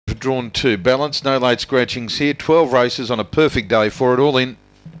drawn 2. Balance, no late scratchings here. 12 races on a perfect day for it. All in.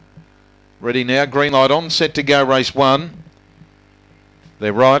 Ready now. Green light on. Set to go. Race 1.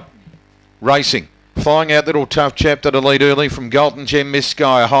 They're right. Racing. Flying out, Little Tough Chapter to lead early from Golden Gem, Miss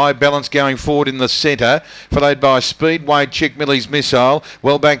Sky High. Balance going forward in the centre, followed by Speedway Chick, Millie's Missile.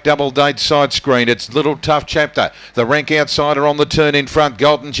 Well back, Double Date side screen. It's Little Tough Chapter. The rank outsider on the turn in front.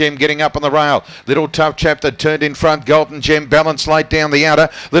 Golden Gem getting up on the rail. Little Tough Chapter turned in front. Golden Gem Balance late down the outer.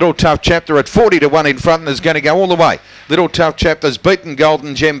 Little Tough Chapter at 40 to 1 in front and is going to go all the way. Little Tough Chapter's beaten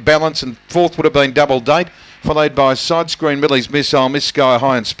Golden Gem Balance, and fourth would have been Double Date, followed by side screen Millie's Missile, Miss Sky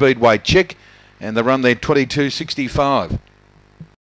High and Speedway Chick. And the run there, 22.65.